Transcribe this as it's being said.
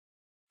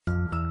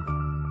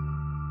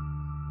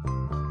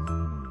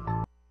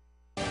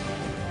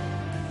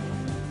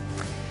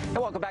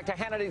Welcome back to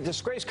Hannity.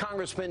 Disgraced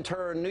congressman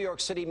turned New York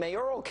City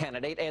mayoral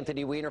candidate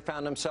Anthony Weiner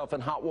found himself in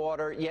hot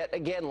water yet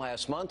again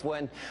last month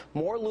when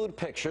more lewd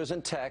pictures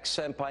and texts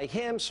sent by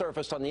him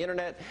surfaced on the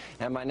internet.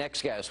 And my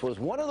next guest was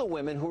one of the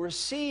women who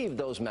received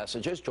those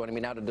messages. Joining me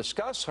now to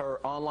discuss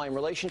her online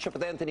relationship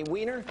with Anthony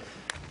Weiner,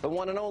 the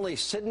one and only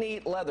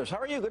Sydney Leathers. How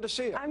are you? Good to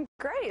see you. I'm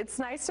great. It's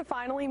nice to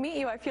finally meet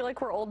you. I feel like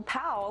we're old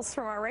pals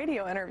from our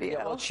radio interview.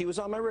 Yeah, well, she was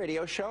on my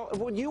radio show.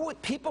 Well,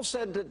 people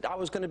said that I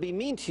was going to be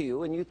mean to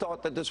you, and you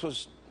thought that this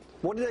was...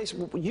 What did they say?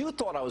 You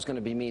thought I was going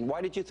to be mean.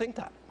 Why did you think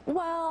that?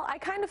 Well, I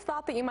kind of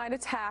thought that you might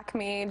attack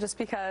me just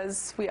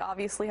because we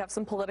obviously have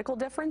some political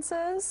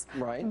differences.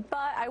 Right.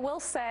 But I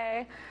will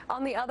say,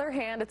 on the other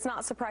hand, it's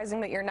not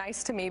surprising that you're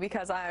nice to me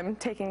because I'm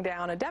taking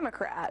down a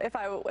Democrat. If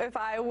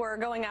I were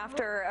going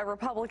after a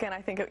Republican,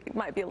 I think it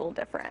might be a little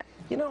different.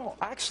 You know,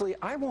 actually,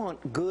 I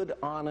want good,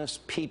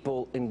 honest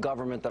people in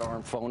government that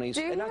aren't phonies.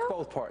 Do you? And that's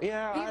both parts.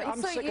 Yeah, I'm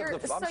sick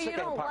of the So you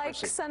don't like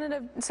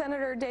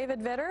Senator David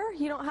Vitter?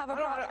 You don't have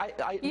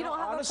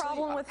a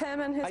problem with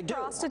him and his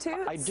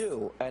prostitutes? I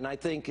do. And I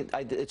think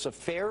it's a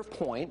fair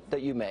point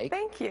that you make.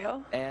 Thank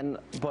you.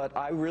 But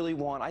I really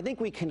want, I think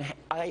we can,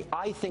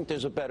 I think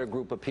there's a better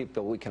group of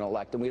people we can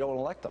elect, and we don't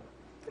elect them.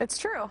 It's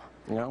true.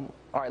 You know?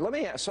 All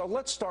right, so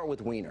let's start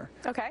with Weiner.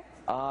 Okay.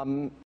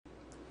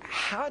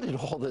 How did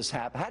all this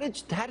happen?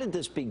 How did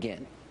this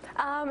begin?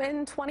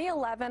 In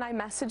 2011, I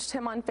messaged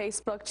him on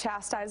Facebook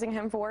chastising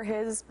him for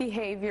his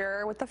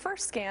behavior with the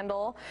first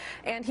scandal,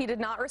 and he did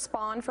not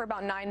respond for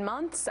about 9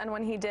 months, and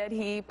when he did,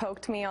 he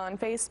poked me on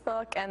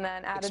Facebook and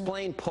then added...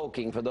 Explain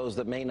poking for those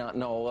that may not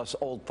know, us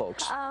old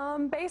folks.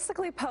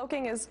 Basically,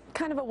 poking is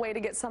kind of a way to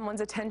get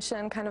someone's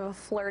attention, kind of a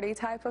flirty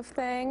type of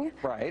thing.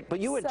 Right, but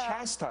you had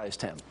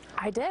chastised him.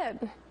 I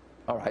did.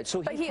 All right,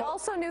 so But he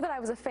also knew that I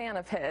was a fan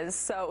of his,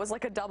 so it was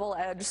like a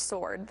double-edged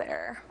sword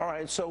there. All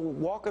right, so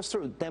walk us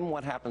through. Then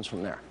what happens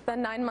from there?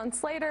 Then 9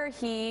 months later,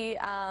 he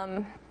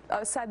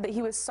said that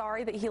he was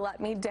sorry that he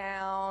let me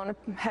down.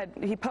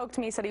 He poked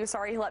me, said he was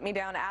sorry he let me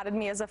down, added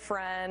me as a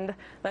friend,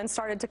 then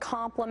started to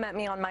compliment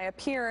me on my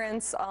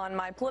appearance, on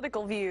my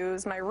political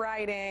views, my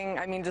writing,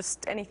 I mean,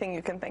 just anything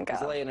you can think of.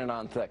 He's laying it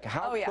on thick.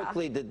 How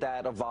quickly did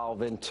that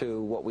evolve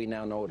into what we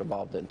now know it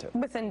evolved into?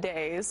 Within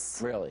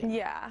days. Really?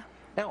 Yeah.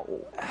 Now,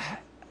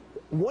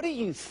 what are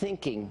you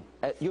thinking?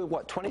 You're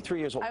what, 23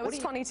 years old? I was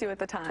 22 at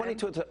the time.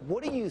 22.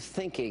 What are you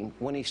thinking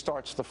when he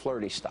starts the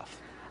flirty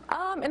stuff?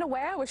 In a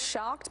way, I was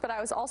shocked, but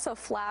I was also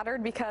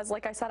flattered because,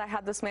 like I said, I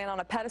had this man on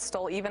a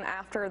pedestal even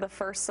after the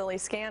first silly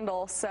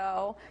scandal.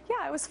 So, yeah,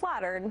 I was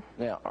flattered.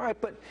 Yeah. All right,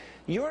 but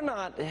you're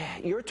not.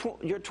 You're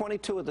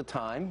 22 at the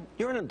time.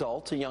 You're an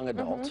adult, a young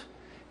adult,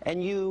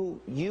 and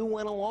you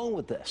went along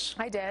with this.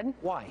 I did.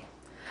 Why?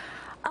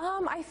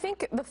 I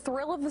think the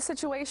thrill of the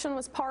situation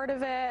was part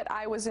of it.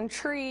 I was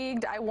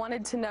intrigued. I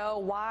wanted to know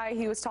why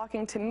he was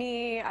talking to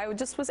me. I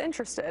just was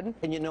interested.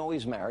 And you know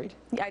he's married?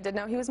 Yeah, I did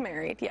know he was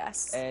married,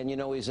 yes. And you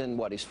know he's in,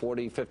 what, he's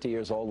 40, 50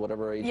 years old,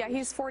 whatever age? Yeah,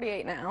 he's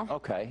 48 now.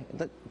 Okay.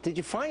 Did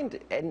you find,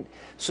 and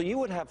so you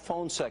would have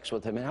phone sex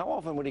with him, and how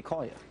often would he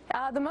call you?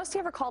 The most he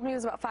ever called me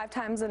was about 5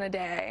 times in a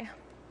day,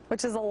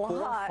 which is a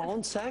lot. For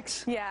phone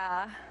sex?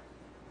 Yeah.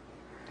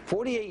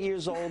 48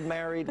 years old,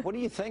 married, what are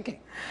you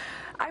thinking?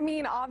 I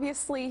mean,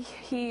 obviously,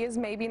 he is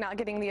maybe not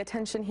getting the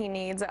attention he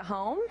needs at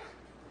home.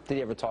 Did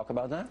he ever talk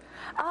about that?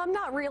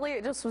 Not really.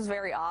 It just was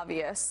very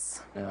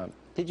obvious.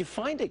 Did you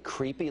find it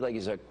creepy, like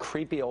he's a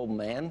creepy old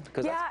man?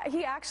 Yeah,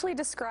 he actually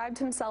described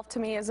himself to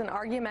me as an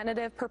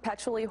argumentative,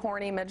 perpetually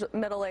horny,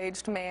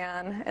 middle-aged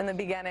man in the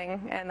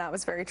beginning, and that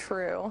was very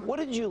true. What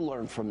did you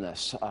learn from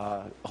this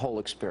whole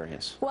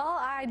experience? Well,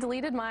 I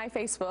deleted my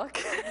Facebook,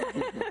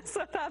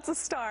 so that's a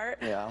start.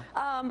 Yeah.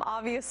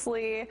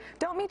 Obviously,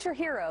 don't meet your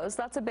heroes.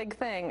 That's a big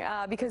thing,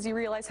 because you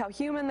realize how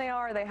human they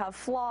are. They have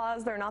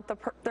flaws.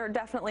 They're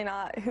definitely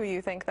not who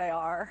you think they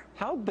are.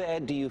 How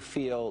bad do you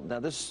feel?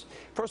 Now,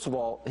 first of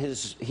all,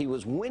 he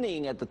was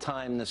winning at the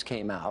time this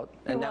came out,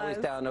 and now he's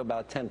down to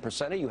about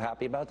 10%. Are you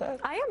happy about that?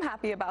 I am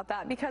happy about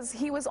that because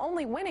he was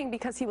only winning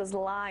because he was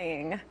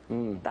lying.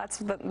 That's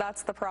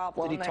the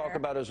problem. Did he talk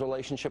about his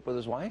relationship with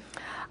his wife?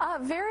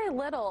 Very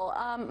little.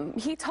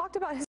 He talked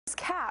about his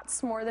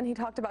cats more than he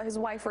talked about his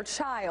wife or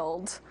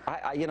child.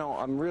 You know,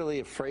 I'm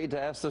really afraid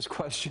to ask this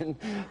question,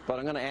 but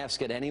I'm going to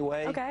ask it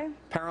anyway. Okay.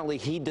 Apparently,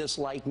 he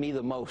disliked me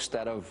the most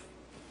out of...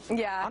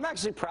 Yeah. I'm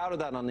actually proud of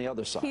that on the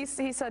other side. He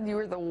said you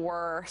were the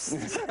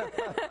worst.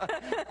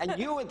 And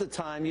you, at the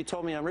time, you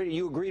told me on radio,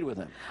 you agreed with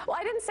him. Well,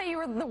 I didn't say you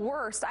were the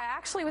worst. I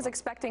actually was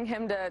expecting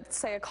him to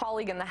say a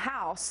colleague in the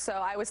House, so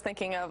I was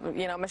thinking of,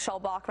 you know, Michele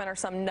Bachmann or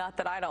some nut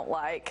that I don't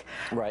like.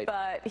 Right.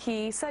 But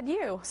he said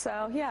you,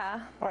 so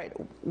yeah. All right.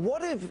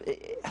 What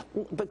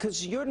if,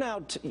 because you're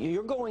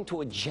going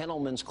to a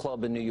gentleman's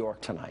club in New York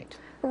tonight.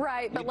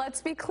 Right, but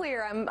let's be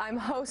clear, I'm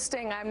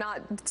hosting, I'm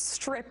not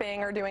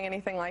stripping or doing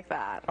anything like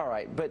that. All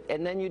right,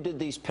 and then you did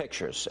these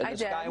pictures, and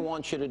this guy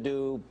wants you to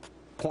do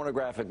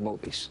pornographic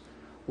movies.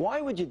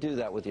 Why would you do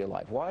that with your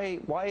life? Why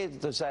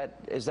is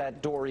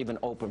that door even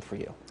open for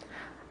you?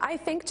 I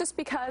think just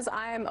because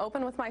I'm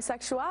open with my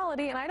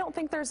sexuality, and I don't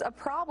think there's a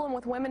problem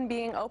with women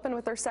being open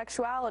with their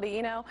sexuality,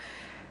 you know.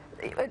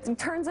 It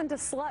turns into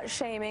slut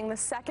shaming the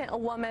second a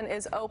woman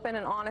is open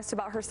and honest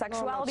about her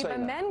sexuality, but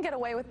men get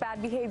away with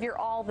bad behavior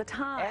all the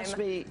time. Ask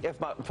me if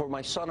for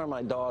my son or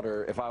my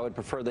daughter, if I would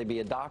prefer they be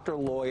a doctor,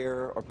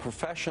 lawyer, or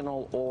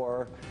professional,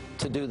 or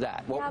to do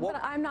that. But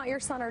I'm not your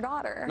son or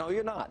daughter. No,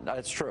 you're not.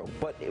 That's true.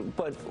 But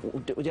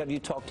have you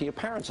talked to your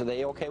parents? Are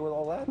they okay with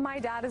all that? My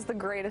dad is the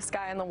greatest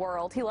guy in the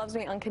world. He loves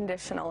me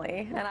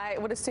unconditionally, and I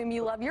would assume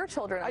you love your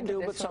children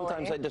unconditionally. I do, but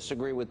sometimes I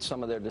disagree with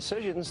some of their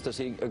decisions. Does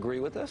he agree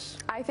with this?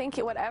 I think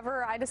whatever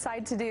I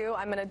decide to do,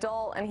 I'm an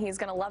adult, and he's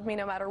going to love me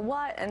no matter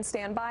what and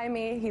stand by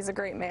me. He's a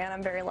great man.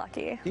 I'm very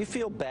lucky. Do you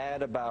feel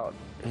bad about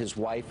his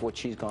wife, what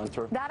she's gone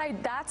through?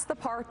 That's the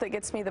part that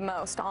gets me the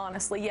most,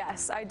 honestly.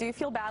 Yes, I do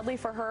feel badly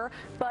for her,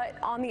 but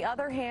on the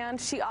other hand,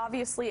 she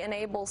obviously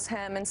enables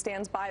him and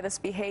stands by this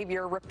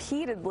behavior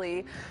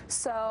repeatedly,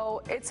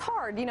 so it's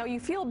hard. You know, you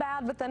feel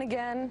bad, but then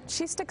again,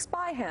 she sticks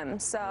by him,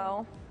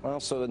 so... Well,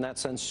 so in that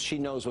sense, she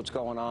knows what's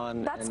going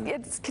on.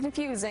 It's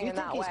confusing in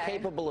that way. Do you think he's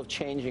capable of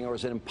changing, or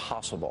is it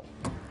impossible?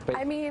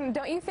 I mean,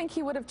 don't you think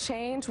he would have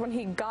changed when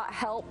he got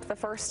help the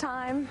first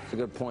time? That's a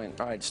good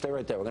point. All right, stay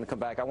right there. We're going to come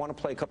back. I want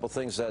to play a couple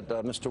things that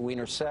Mr.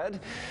 Weiner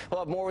said. We'll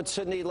have more with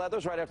Sydney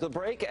Leathers right after the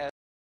break.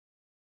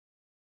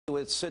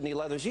 With Sydney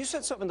Leathers, you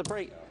said something in the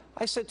break.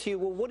 I said to you,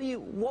 well,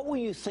 what will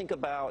you think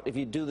about if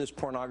you do this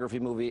pornography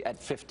movie at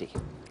 50?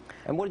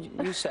 And what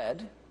did you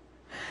said?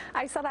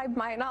 I said I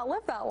might not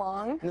live that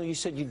long. No, you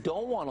said you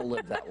don't want to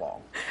live that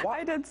long. Why?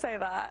 I did say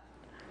that.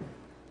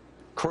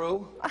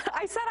 Crew?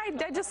 I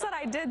just said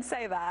I did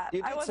say that.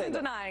 You did I wasn't say that.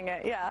 Denying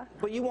it, yeah.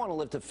 But you want to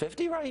live to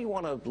 50, right? You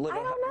want to live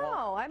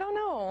I don't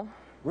know.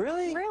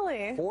 Really?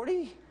 Really?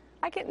 40?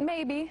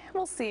 Maybe.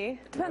 We'll see.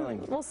 Really?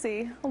 We'll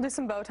see. We'll do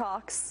some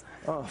Botox.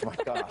 Oh, my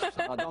gosh.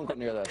 Don't go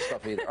near that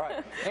stuff either. All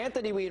right.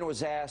 Anthony Weiner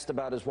was asked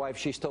about his wife.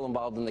 She's still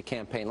involved in the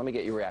campaign. Let me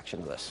get your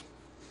reaction to this.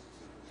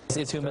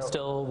 Is Huma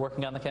still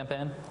working on the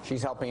campaign?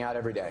 She's helping out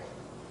every day.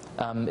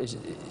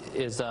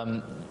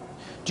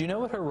 Do you know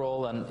what her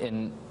role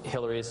in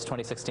Hillary's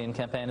 2016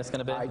 campaign is going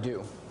to be? I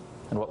do.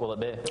 And what will it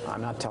be?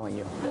 I'm not telling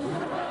you.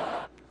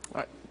 All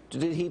right.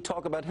 Did he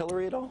talk about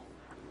Hillary at all?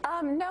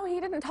 No, he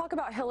didn't talk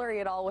about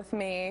Hillary at all with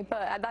me,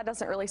 but that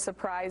doesn't really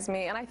surprise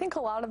me. And I think a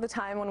lot of the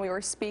time when we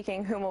were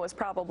speaking, Huma was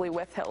probably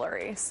with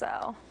Hillary,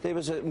 so. There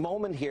was a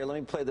moment here, let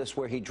me play this,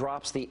 where he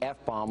drops the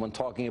F-bomb when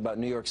talking about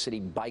New York City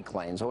bike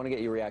lanes. I want to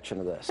get your reaction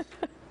to this.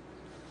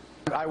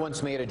 I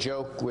once made a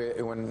joke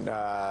when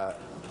I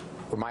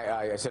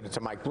said it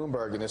to Mike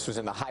Bloomberg, and this was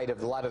in the height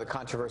of a lot of the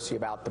controversy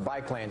about the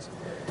bike lanes.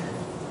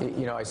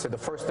 You know, I said the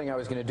first thing I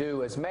was going to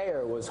do as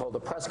mayor was hold a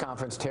press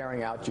conference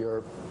tearing out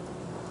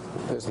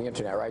there's the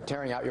internet, right?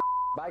 Tearing out your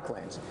bike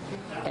lanes.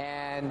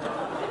 And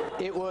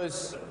it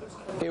was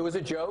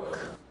a joke.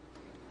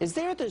 Is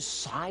there this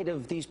side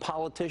of these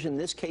politicians, in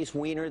this case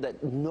Weiner, that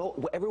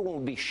everyone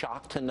would be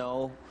shocked to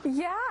know?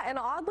 Yeah, and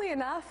oddly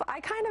enough, I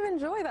kind of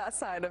enjoy that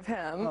side of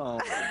him. Oh,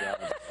 my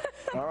God.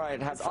 All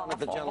right, have fun at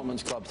the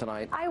Gentlemen's Club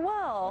tonight. I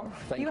will.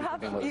 Thank you for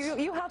being with us.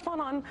 You have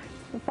fun on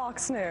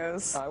Fox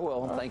News. I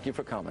will. Thank you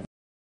for coming.